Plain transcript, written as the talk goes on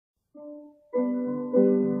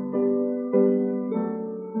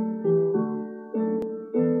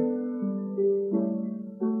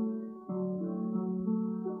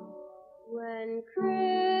When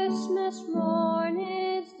Christmas morn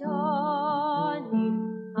is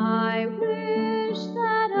dawning, I wish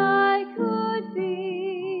that I could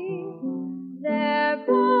be there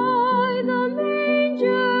by the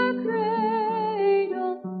manger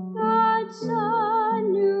cradle, God's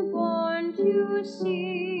Son newborn to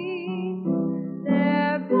see.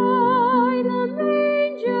 There by the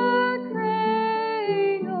manger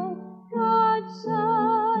cradle, God's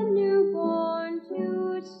Son newborn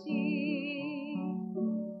to see.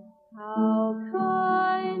 How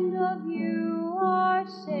kind of you, our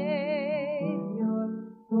Savior,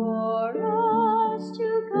 for us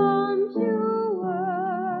to come to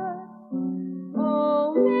earth.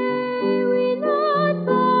 Oh, may we not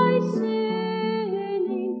by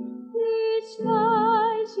sinning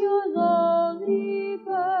despise your lowly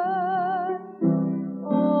birth.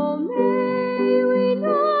 Oh, may we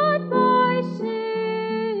not by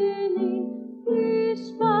sinning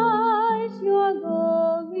despise your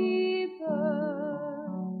lowly birth.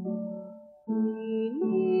 We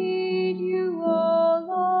need you, O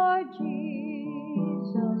Lord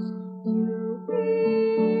Jesus, to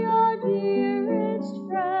be our dearest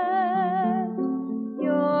friend.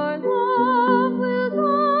 Your love will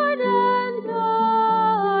guard and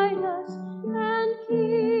guide us and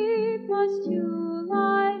keep us to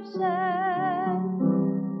life's end.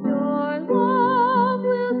 Your love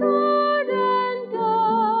will guard and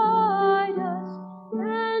guide us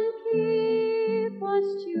and keep us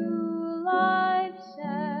to life's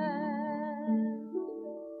end.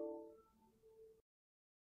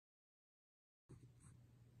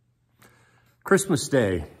 Christmas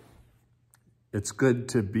Day. It's good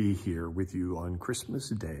to be here with you on Christmas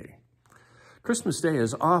Day. Christmas Day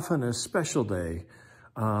is often a special day.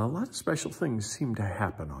 A lot of special things seem to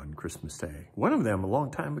happen on Christmas Day. One of them a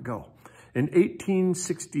long time ago. In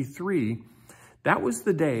 1863, that was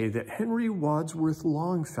the day that Henry Wadsworth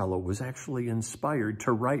Longfellow was actually inspired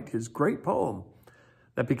to write his great poem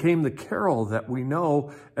that became the carol that we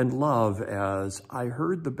know and love as I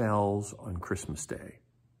Heard the Bells on Christmas Day.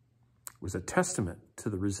 It was a testament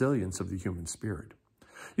to the resilience of the human spirit.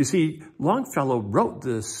 You see, Longfellow wrote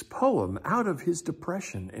this poem out of his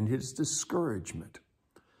depression and his discouragement.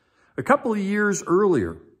 A couple of years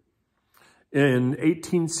earlier, in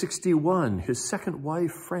 1861, his second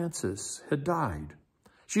wife, Frances, had died.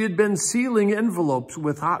 She had been sealing envelopes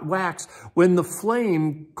with hot wax when the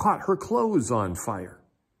flame caught her clothes on fire.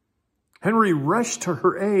 Henry rushed to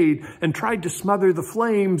her aid and tried to smother the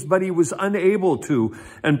flames, but he was unable to.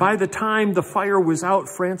 And by the time the fire was out,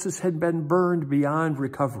 Frances had been burned beyond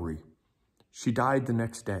recovery. She died the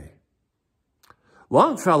next day.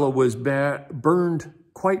 Longfellow was burned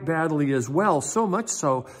quite badly as well, so much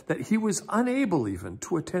so that he was unable even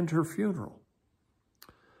to attend her funeral.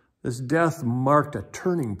 This death marked a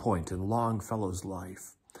turning point in Longfellow's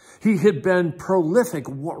life. He had been prolific,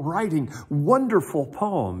 writing wonderful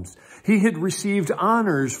poems. He had received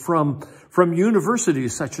honors from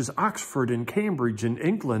universities such as Oxford and Cambridge in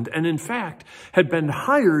England, and in fact had been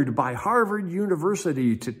hired by Harvard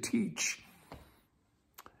University to teach.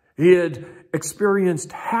 He had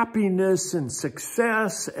experienced happiness and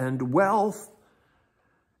success and wealth,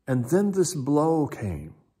 and then this blow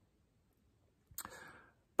came.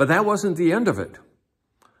 But that wasn't the end of it.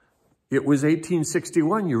 It was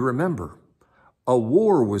 1861, you remember. A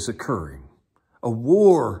war was occurring, a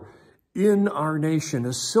war in our nation,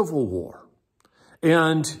 a civil war.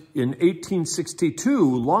 And in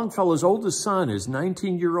 1862, Longfellow's oldest son, his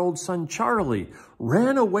 19-year-old son, Charlie,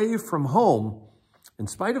 ran away from home. In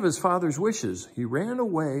spite of his father's wishes, he ran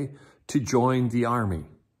away to join the army.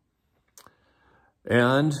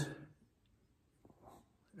 And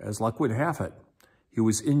as luck would have it, he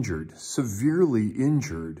was injured, severely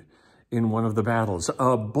injured, in one of the battles.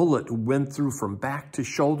 A bullet went through from back to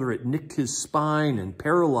shoulder. It nicked his spine and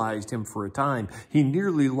paralyzed him for a time. He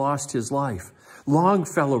nearly lost his life.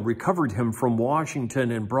 Longfellow recovered him from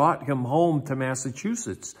Washington and brought him home to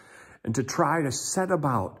Massachusetts and to try to set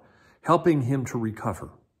about helping him to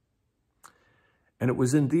recover. And it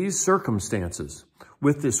was in these circumstances,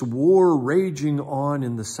 with this war raging on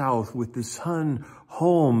in the South, with his son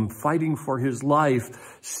home fighting for his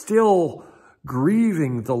life, still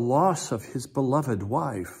grieving the loss of his beloved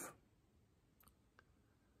wife,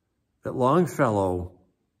 that Longfellow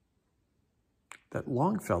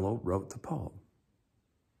wrote the poem.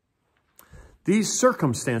 These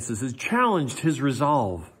circumstances had challenged his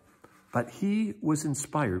resolve, but he was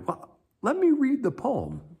inspired. Well, let me read the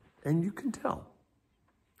poem, and you can tell.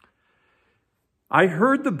 I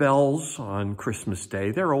heard the bells on Christmas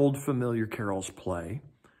Day, their old familiar carols play,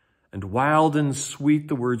 and wild and sweet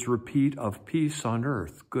the words repeat of peace on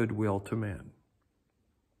earth, goodwill to men.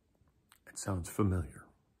 It sounds familiar.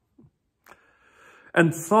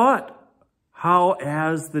 And thought how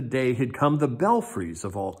as the day had come, the belfries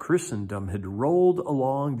of all Christendom had rolled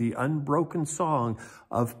along the unbroken song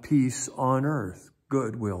of peace on earth,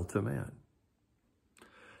 goodwill to men.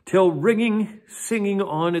 Till ringing, singing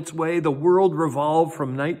on its way, the world revolved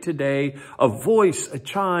from night to day, a voice, a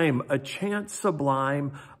chime, a chant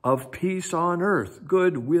sublime of peace on earth,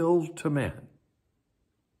 goodwill to men.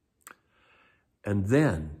 And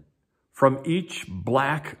then, from each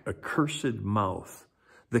black, accursed mouth,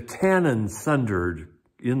 the cannon thundered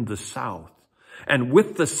in the south, and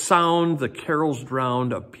with the sound the carols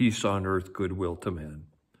drowned of peace on earth, goodwill to men.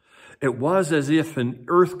 It was as if an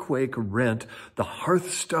earthquake rent the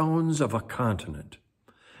hearthstones of a continent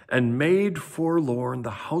and made forlorn the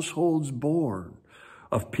households born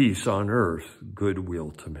of peace on earth, goodwill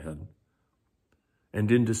to men.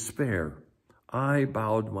 And in despair, I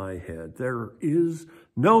bowed my head. There is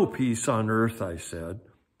no peace on earth, I said,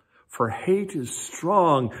 for hate is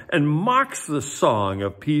strong and mocks the song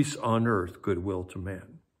of peace on earth, goodwill to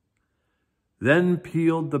men. Then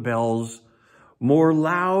pealed the bells more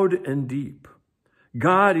loud and deep.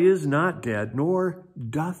 God is not dead, nor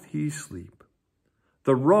doth he sleep.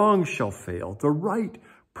 The wrong shall fail, the right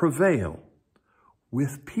prevail,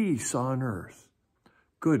 with peace on earth,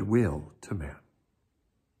 goodwill to men.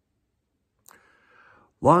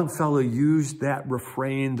 Longfellow used that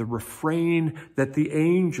refrain, the refrain that the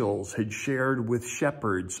angels had shared with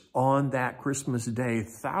shepherds on that Christmas day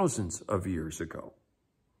thousands of years ago.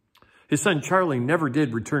 His son Charlie never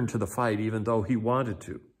did return to the fight, even though he wanted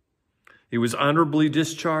to. He was honorably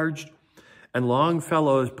discharged, and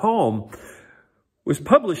Longfellow's poem was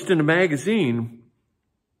published in a magazine.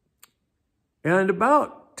 And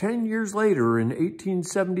about 10 years later, in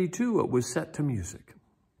 1872, it was set to music.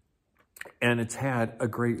 And it's had a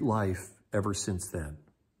great life ever since then.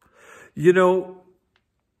 You know,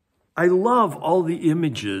 I love all the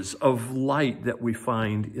images of light that we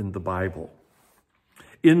find in the Bible.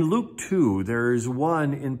 In Luke 2, there is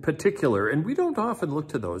one in particular, and we don't often look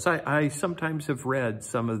to those. I sometimes have read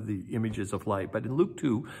some of the images of light, but in Luke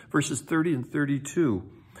 2, verses 30 and 32,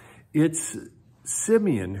 it's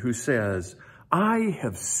Simeon who says, I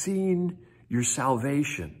have seen your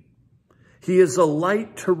salvation. He is a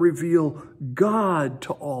light to reveal God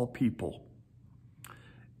to all people.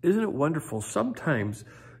 Isn't it wonderful? Sometimes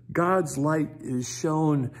God's light is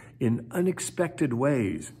shown in unexpected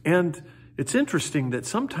ways, and it's interesting that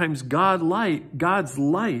sometimes God's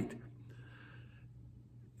light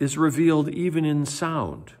is revealed even in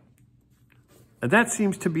sound. And that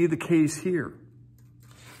seems to be the case here.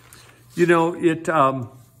 You know,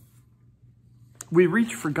 we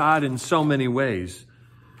reach for God in so many ways.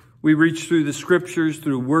 We reach through the scriptures,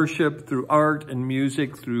 through worship, through art and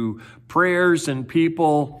music, through prayers and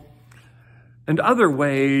people, and other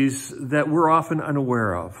ways that we're often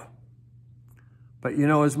unaware of. But you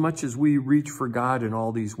know, as much as we reach for God in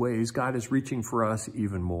all these ways, God is reaching for us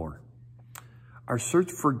even more. Our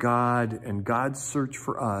search for God and God's search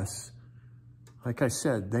for us, like I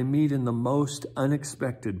said, they meet in the most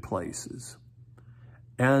unexpected places.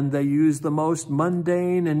 And they use the most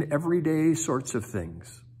mundane and everyday sorts of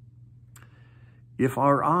things. If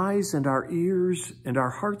our eyes and our ears and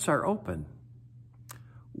our hearts are open,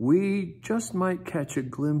 we just might catch a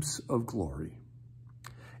glimpse of glory.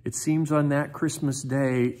 It seems on that Christmas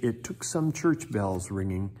day, it took some church bells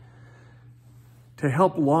ringing to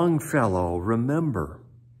help Longfellow remember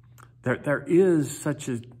that there is such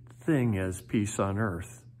a thing as peace on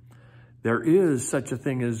earth. There is such a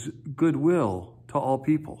thing as goodwill to all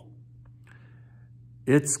people.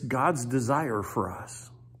 It's God's desire for us.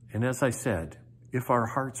 And as I said, if our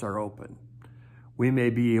hearts are open, we may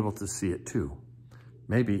be able to see it too,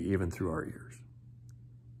 maybe even through our ears.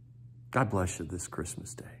 God bless you this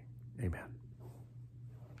Christmas day. Amen.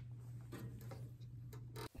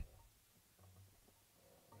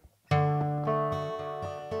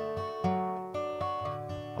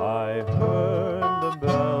 I heard the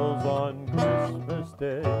bells on Christmas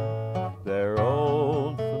Day, their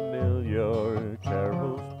old familiar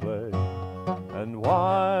carols play, and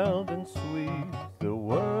wild and sweet the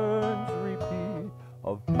words repeat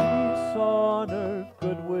of peace on earth,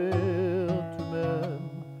 goodwill to men.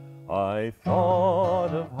 I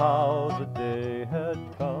thought of how the day had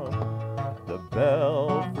come, the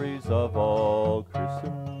belfries of all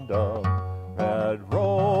Christendom had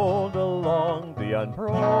rolled along the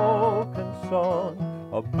unbroken song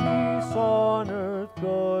of peace on earth,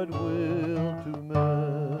 goodwill to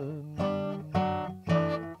men.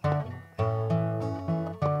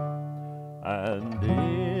 And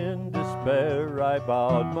in despair I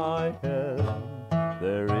bowed my head.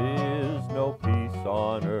 There is no peace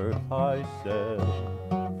on earth, I said,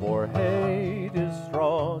 for hate is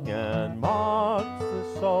strong and mocks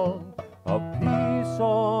the song of peace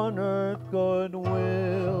on earth,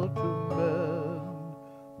 goodwill to men.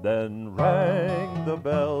 Then rang the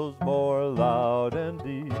bells more loud and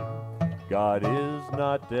deep. God is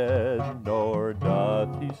not dead, nor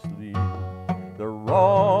doth he sleep. The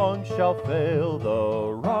wrong shall fail,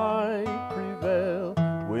 the right